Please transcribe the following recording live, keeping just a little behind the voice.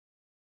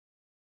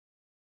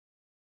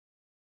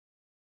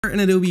In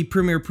Adobe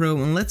Premiere Pro,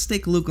 and let's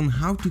take a look on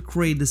how to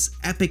create this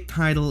epic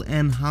title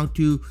and how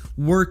to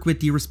work with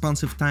the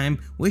responsive time,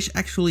 which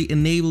actually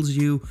enables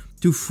you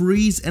to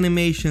freeze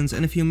animations.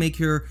 And if you make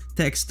your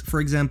text, for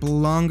example,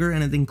 longer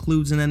and it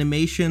includes an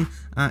animation,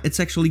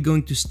 it's actually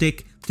going to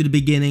stick to the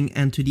beginning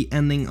and to the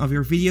ending of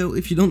your video.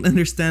 If you don't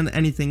understand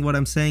anything what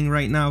I'm saying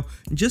right now,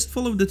 just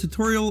follow the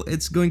tutorial.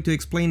 It's going to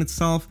explain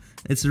itself.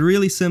 It's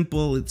really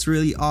simple. It's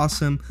really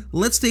awesome.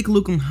 Let's take a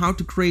look on how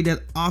to create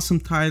that awesome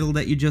title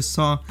that you just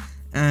saw.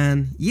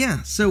 And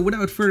yeah, so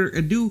without further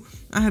ado,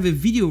 I have a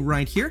video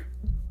right here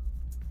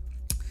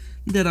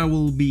that I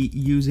will be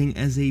using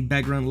as a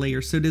background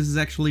layer. So this is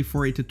actually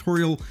for a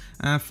tutorial,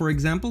 for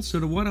example. So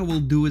what I will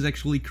do is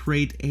actually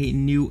create a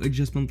new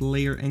adjustment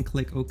layer and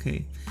click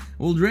OK.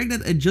 We'll drag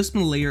that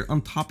adjustment layer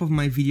on top of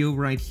my video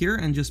right here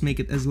and just make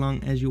it as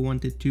long as you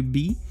want it to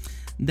be.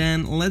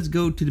 Then let's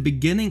go to the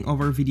beginning of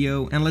our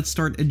video and let's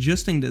start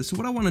adjusting this. So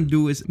what I want to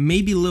do is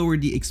maybe lower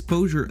the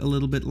exposure a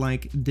little bit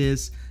like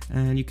this,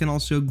 and you can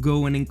also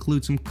go and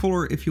include some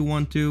color if you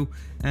want to.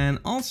 And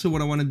also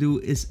what I want to do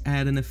is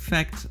add an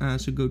effect.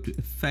 So go to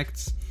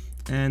effects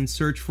and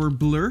search for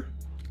blur.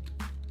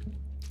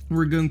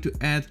 We're going to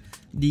add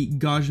the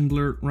Gaussian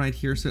blur right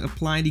here. So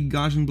apply the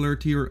Gaussian blur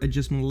to your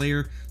adjustment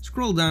layer.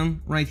 Scroll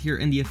down right here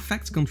in the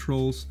effects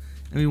controls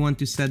and we want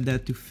to set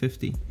that to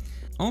 50.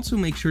 Also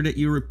make sure that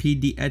you repeat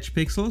the edge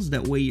pixels,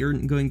 that way you're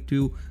going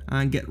to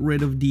get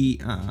rid of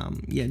the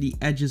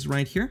edges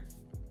right here.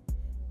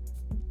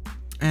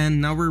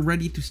 And now we're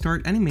ready to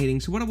start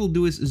animating. So what I will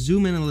do is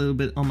zoom in a little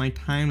bit on my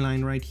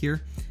timeline right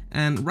here,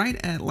 and right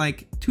at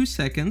like 2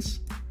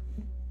 seconds,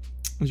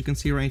 as you can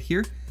see right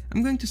here,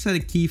 I'm going to set a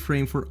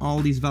keyframe for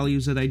all these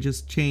values that I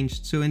just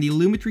changed. So in the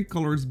Lumetri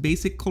colors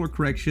basic color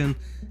correction,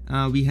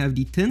 we have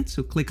the tint,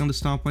 so click on the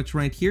stopwatch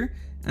right here,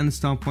 and the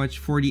stopwatch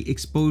for the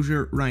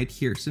exposure right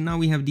here. So now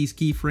we have these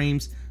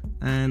keyframes,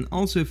 and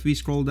also if we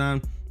scroll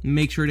down,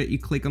 make sure that you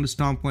click on the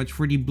stopwatch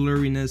for the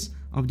blurriness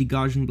of the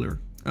Gaussian blur.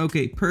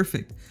 Okay,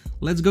 perfect.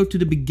 Let's go to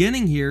the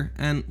beginning here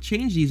and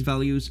change these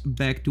values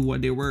back to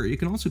what they were. You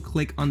can also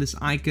click on this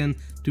icon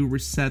to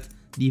reset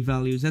the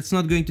values. That's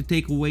not going to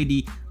take away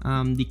the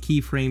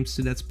keyframes,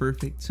 so that's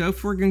perfect. So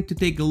if we're going to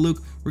take a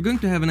look, we're going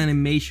to have an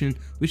animation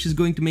which is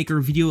going to make our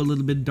video a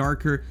little bit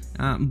darker,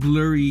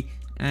 blurry,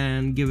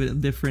 and give it a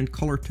different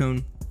color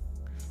tone.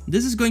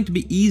 This is going to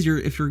be easier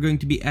if you're going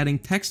to be adding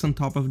text on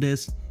top of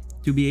this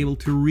to be able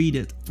to read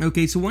it.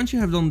 Okay, so once you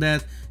have done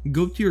that,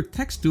 go to your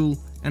text tool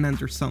and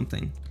enter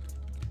something.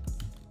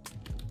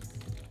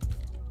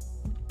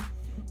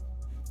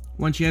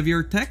 Once you have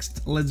your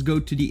text, let's go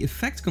to the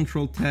Effects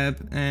Control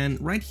tab, and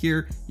right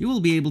here you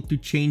will be able to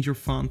change your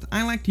font.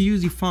 I like to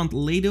use the font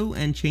Lato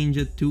and change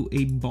it to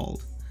a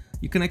bold.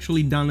 You can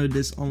actually download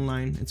this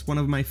online. It's one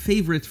of my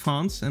favorite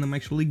fonts, and I'm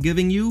actually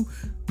giving you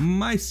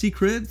my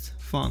secret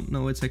font.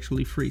 No, it's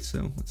actually free,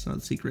 so it's not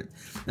a secret.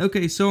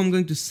 Okay, so I'm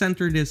going to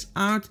center this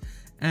out,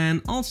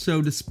 and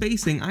also the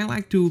spacing. I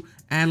like to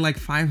add like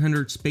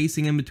 500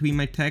 spacing in between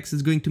my text.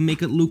 It's going to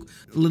make it look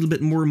a little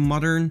bit more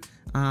modern.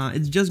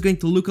 It's just going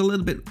to look a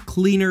little bit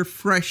cleaner,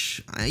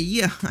 fresh.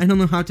 Yeah, I don't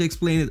know how to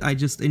explain it. I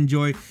just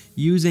enjoy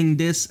using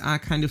this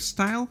kind of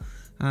style.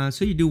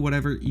 So you do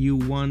whatever you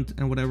want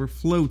and whatever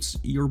floats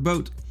your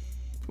boat.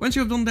 Once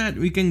you have done that,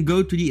 we can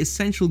go to the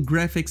Essential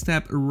Graphics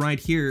tab right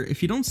here.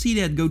 If you don't see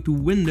that, go to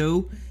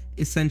Window,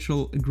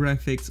 Essential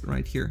Graphics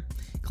right here.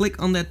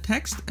 Click on that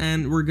text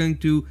and we're going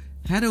to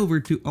head over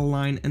to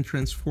Align and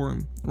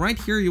Transform. Right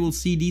here you will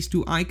see these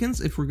two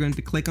icons. If we're going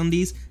to click on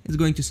these, it's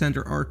going to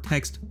center our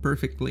text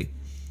perfectly.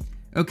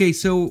 Okay,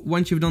 so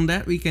once you've done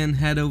that, we can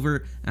head over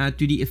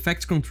to the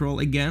Effects Control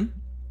again.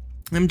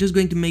 I'm just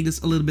going to make this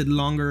a little bit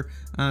longer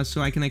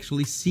so I can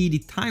actually see the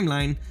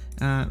timeline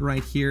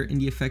right here in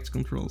the effects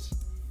controls.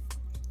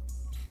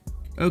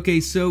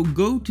 Okay, so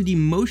go to the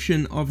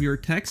motion of your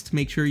text.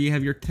 Make sure you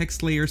have your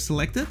text layer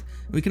selected.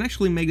 We can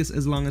actually make this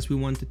as long as we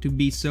want it to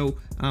be. So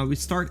we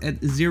start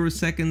at 0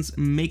 seconds,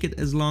 make it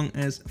as long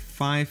as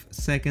 5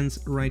 seconds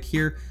right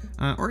here,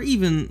 or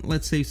even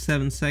let's say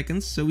 7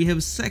 seconds. So we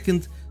have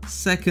seconds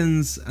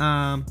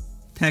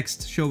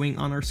text showing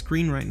on our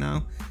screen right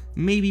now.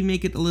 Maybe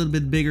make it a little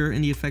bit bigger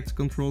in the effects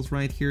controls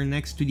right here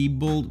next to the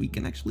bold. We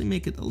can actually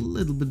make it a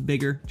little bit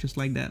bigger, just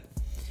like that.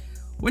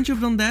 Once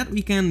you've done that,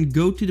 we can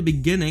go to the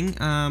beginning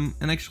and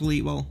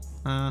actually, well,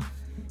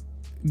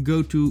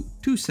 go to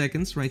 2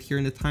 seconds right here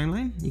in the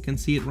timeline. You can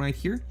see it right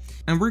here.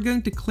 And we're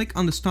going to click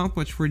on the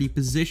stopwatch for the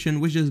position,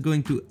 which is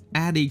going to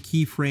add a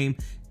keyframe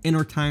in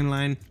our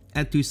timeline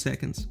at 2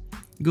 seconds.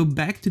 Go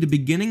back to the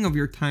beginning of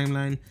your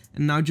timeline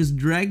and now just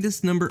drag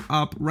this number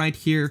up right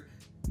here.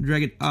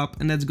 Drag it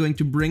up, and that's going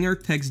to bring our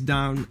text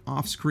down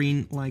off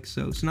screen like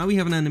so. So now we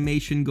have an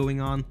animation going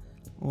on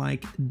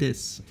like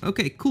this.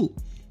 Okay, cool.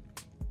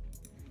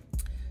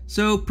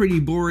 So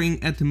pretty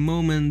boring at the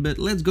moment, but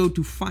let's go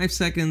to 5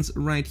 seconds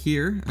right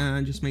here.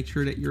 Just make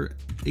sure that you're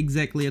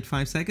exactly at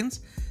 5 seconds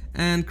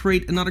and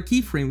create another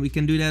keyframe. We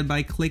can do that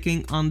by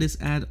clicking on this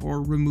add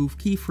or remove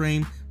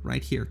keyframe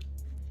right here.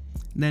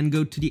 Then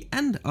go to the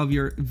end of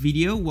your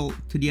video, well,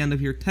 to the end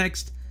of your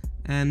text,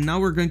 And now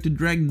we're going to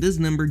drag this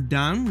number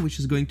down, which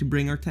is going to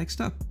bring our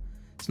text up.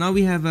 So now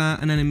we have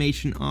an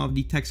animation of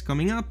the text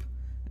coming up,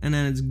 and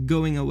then it's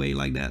going away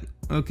like that.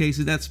 Okay,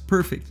 so that's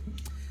perfect.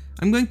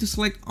 I'm going to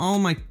select all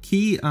my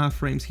key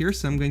frames here,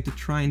 so I'm going to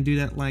try and do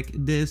that like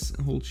this.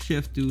 Hold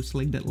shift to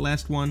select that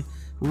last one,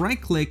 right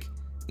click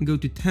and go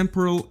to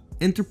temporal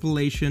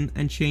interpolation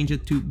and change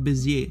it to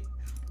Bezier.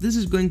 This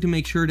is going to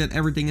make sure that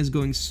everything is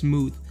going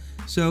smooth.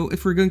 So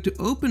if we're going to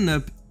open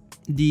up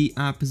the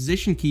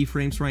position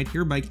keyframes right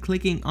here by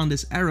clicking on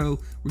this arrow,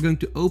 we're going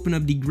to open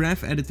up the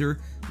graph editor.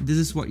 This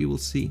is what you will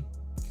see.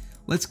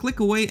 Let's click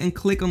away and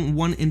click on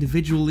one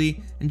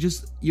individually, and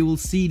you will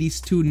see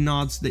these two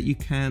nodes that you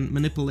can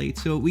manipulate.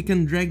 So we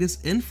can drag this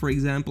in, for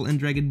example, and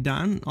drag it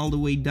down, all the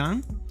way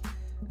down,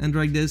 and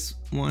drag this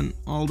one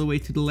all the way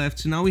to the left.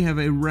 So now we have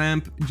a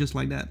ramp just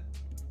like that.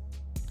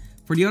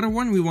 For the other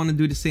one, we want to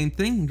do the same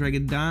thing, drag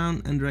it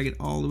down and drag it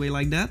all the way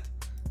like that,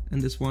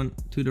 and this one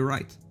to the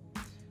right.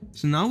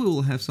 So now we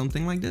will have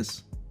something like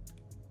this.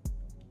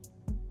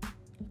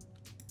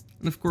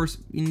 And of course,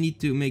 you need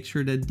to make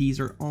sure that these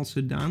are also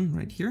down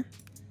right here.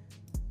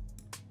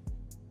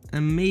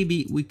 And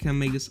maybe we can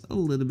make this a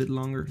little bit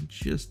longer,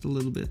 just a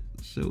little bit,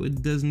 so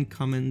it doesn't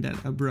come in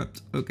that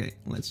abrupt. Okay,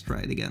 let's try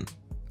it again.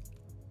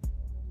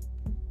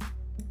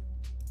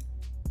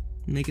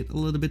 Make it a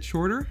little bit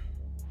shorter.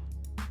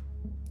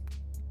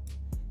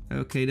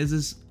 Okay, this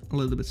is a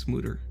little bit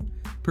smoother.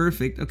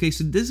 Perfect. Okay,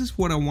 so this is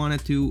what I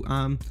wanted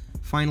to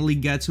finally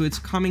get. So it's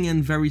coming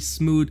in very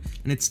smooth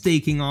and it's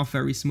taking off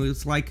very smooth.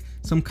 It's like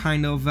some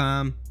kind of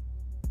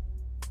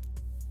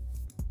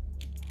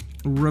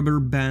rubber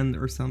band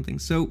or something.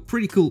 So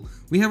pretty cool.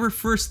 We have our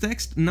first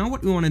text. Now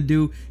what we want to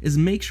do is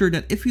make sure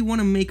that if we want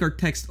to make our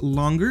text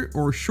longer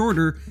or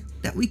shorter,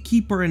 that we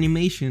keep our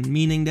animation,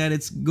 meaning that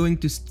it's going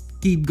to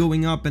keep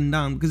going up and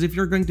down. Because if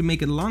you're going to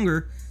make it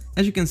longer,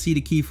 as you can see,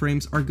 the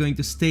keyframes are going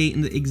to stay in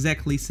the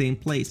exactly same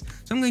place.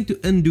 So I'm going to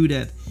undo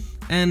that.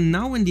 And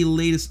now in the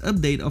latest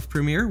update of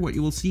Premiere, what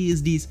you will see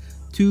is these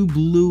two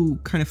blue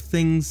kind of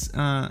things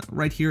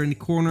right here in the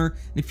corner.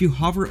 And if you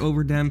hover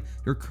over them,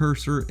 your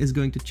cursor is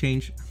going to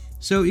change.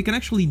 So you can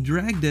actually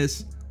drag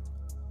this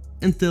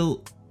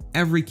until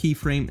every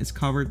keyframe is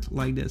covered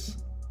like this.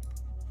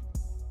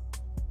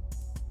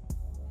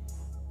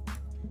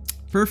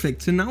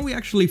 Perfect. So now we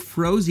actually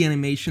froze the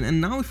animation,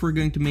 and now if we're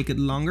going to make it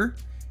longer,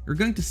 you're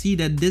going to see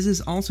that this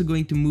is also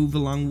going to move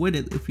along with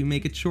it. If we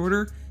make it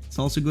shorter, it's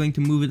also going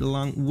to move it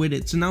along with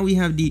it. So now we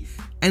have the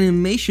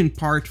animation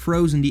part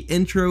frozen, the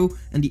intro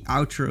and the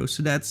outro.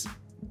 So that's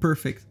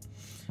perfect.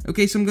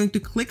 Okay, so I'm going to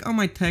click on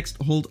my text,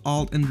 hold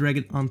Alt and drag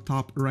it on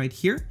top right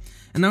here.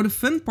 And now the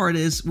fun part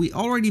is we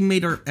already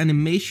made our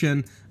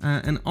animation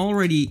and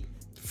already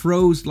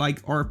froze like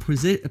our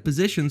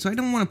position. So I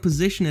don't want to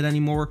position it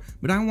anymore,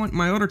 but I want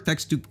my other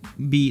text to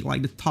be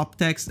like the top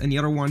text and the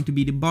other one to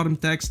be the bottom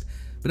text.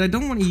 But I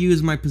don't want to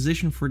use my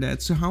position for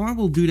that. So how I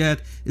will do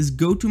that is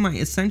go to my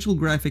essential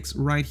graphics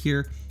right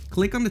here,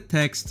 click on the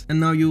text, and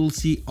now you will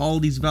see all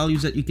these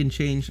values that you can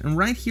change. And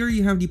right here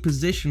you have the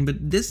position,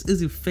 but this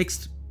is a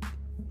fixed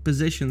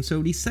position.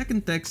 So the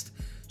second text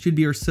should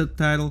be our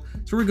subtitle.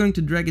 So we're going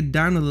to drag it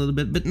down a little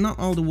bit, but not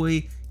all the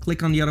way.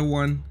 Click on the other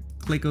one,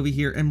 click over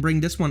here and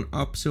bring this one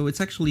up so it's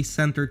actually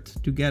centered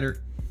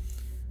together.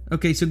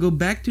 Okay, so go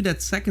back to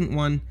that second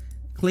one,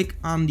 click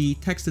on the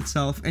text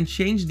itself and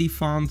change the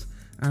font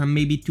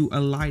maybe to a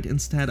light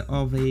instead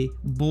of a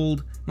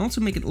bold, and also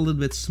make it a little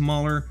bit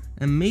smaller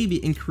and maybe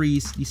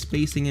increase the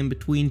spacing in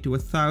between to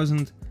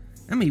 1000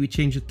 and maybe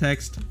change the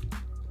text.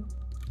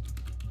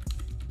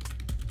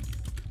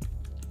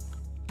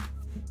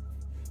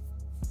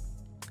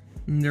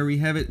 And there we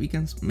have it. We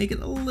can make it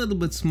a little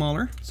bit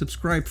smaller.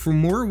 Subscribe for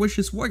more, which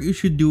is what you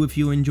should do if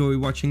you enjoy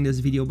watching this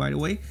video, by the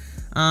way.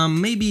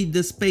 Maybe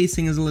the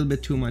spacing is a little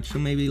bit too much, so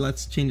maybe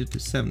let's change it to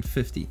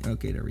 750.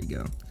 Okay, there we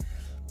go.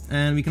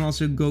 And we can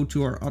also go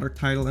to our other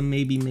title and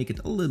maybe make it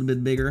a little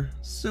bit bigger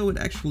so it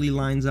actually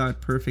lines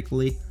out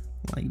perfectly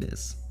like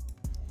this.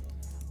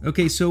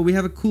 Okay, so we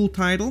have a cool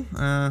title,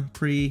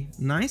 pretty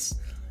nice.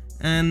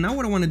 And now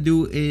what I want to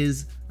do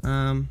is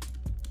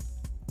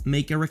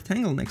make a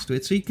rectangle next to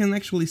it, so you can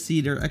actually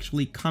see they're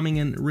actually coming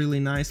in really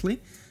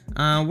nicely.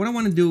 What I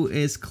want to do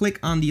is click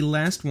on the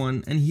last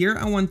one, and here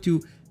I want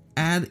to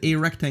add a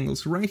rectangle.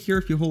 So right here,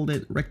 if you hold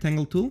it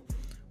rectangle tool,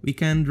 we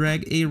can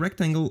drag a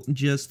rectangle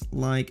just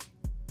like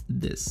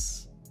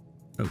this.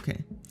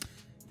 Okay,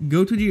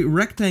 go to the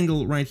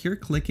rectangle right here,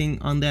 clicking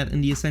on that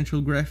in the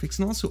essential graphics,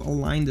 and also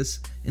align this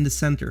in the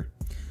center.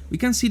 We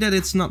can see that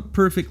it's not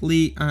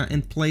perfectly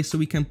in place, so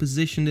we can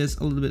position this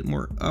a little bit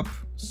more up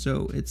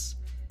so it's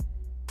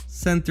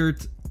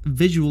centered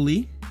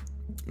visually.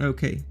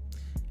 Okay,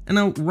 and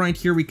now right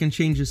here we can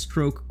change the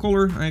stroke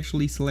color. I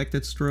actually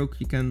selected stroke.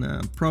 You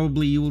can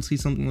probably you will see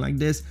something like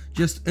this.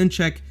 Just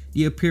uncheck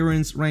the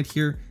appearance right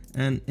here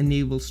and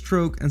enable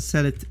stroke and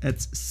set it at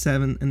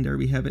 7, and there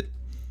we have it.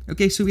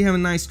 Okay, so we have a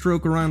nice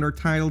stroke around our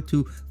title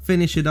to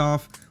finish it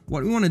off.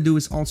 What we want to do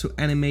is also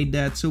animate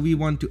that, so we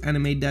want to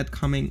animate that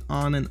coming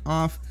on and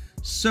off.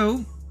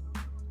 So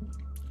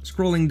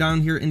Scrolling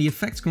down here in the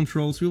effects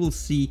controls, we will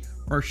see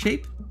our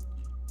shape.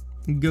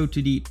 Go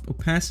to the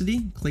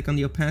opacity, click on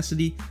the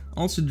opacity,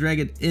 also drag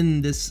it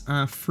in this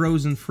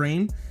frozen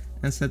frame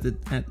and set it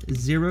at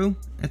 0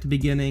 at the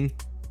beginning,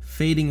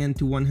 fading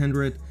into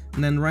 100,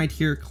 and then right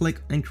here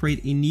click and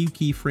create a new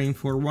keyframe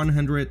for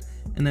 100,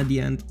 and at the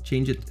end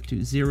change it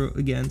to 0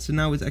 again. So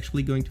now it's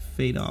actually going to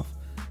fade off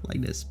like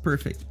this.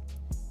 Perfect.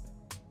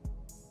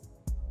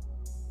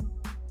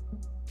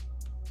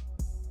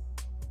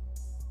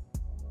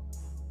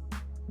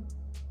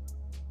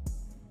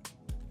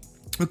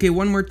 Okay,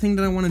 one more thing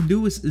that I want to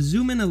do is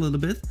zoom in a little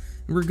bit.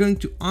 We're going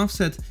to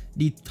offset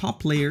the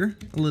top layer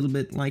a little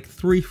bit, like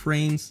 3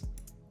 frames.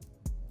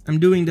 I'm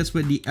doing this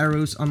with the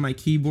arrows on my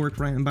keyboard,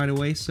 right? And by the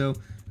way, so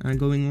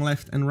going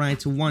left and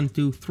right, so 1,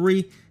 2,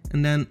 3,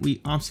 and then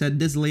we offset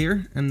this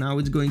layer, and now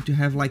it's going to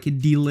have like a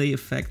delay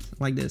effect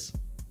like this.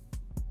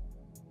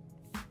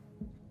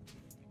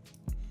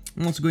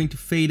 I'm also going to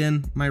fade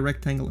in my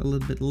rectangle a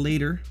little bit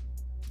later.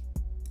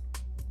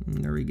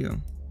 And there we go.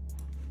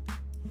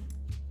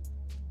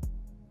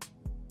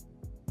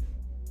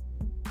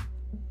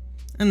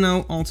 And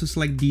now also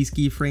select these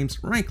keyframes,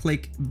 right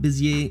click,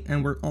 Bezier,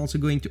 and we're also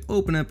going to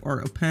open up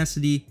our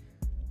opacity,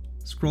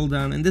 scroll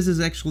down, and this is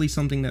actually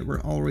something that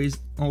we're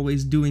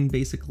always doing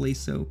basically,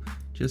 so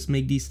just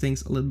make these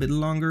things a little bit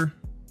longer.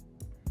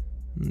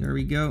 And there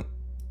we go.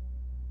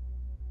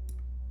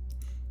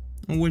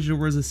 I wish there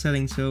was a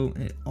setting so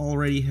it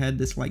already had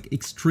this like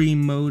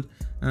extreme mode,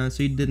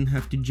 so you didn't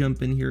have to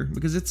jump in here,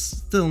 because it's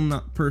still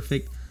not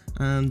perfect.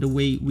 The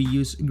way we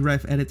use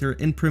graph editor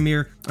in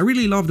Premiere. I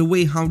really love the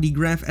way how the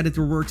graph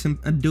editor works in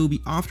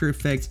Adobe After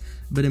Effects,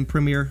 but in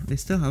Premiere they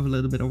still have a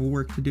little bit of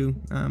work to do.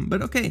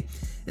 But okay,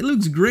 it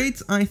looks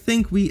great. I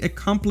think we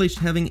accomplished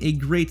having a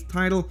great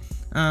title.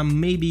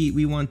 Maybe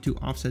we want to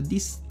offset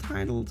these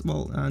titles,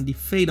 well, the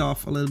fade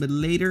off a little bit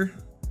later,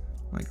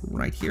 like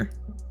right here.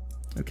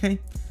 Okay,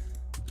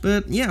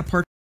 but yeah,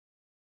 part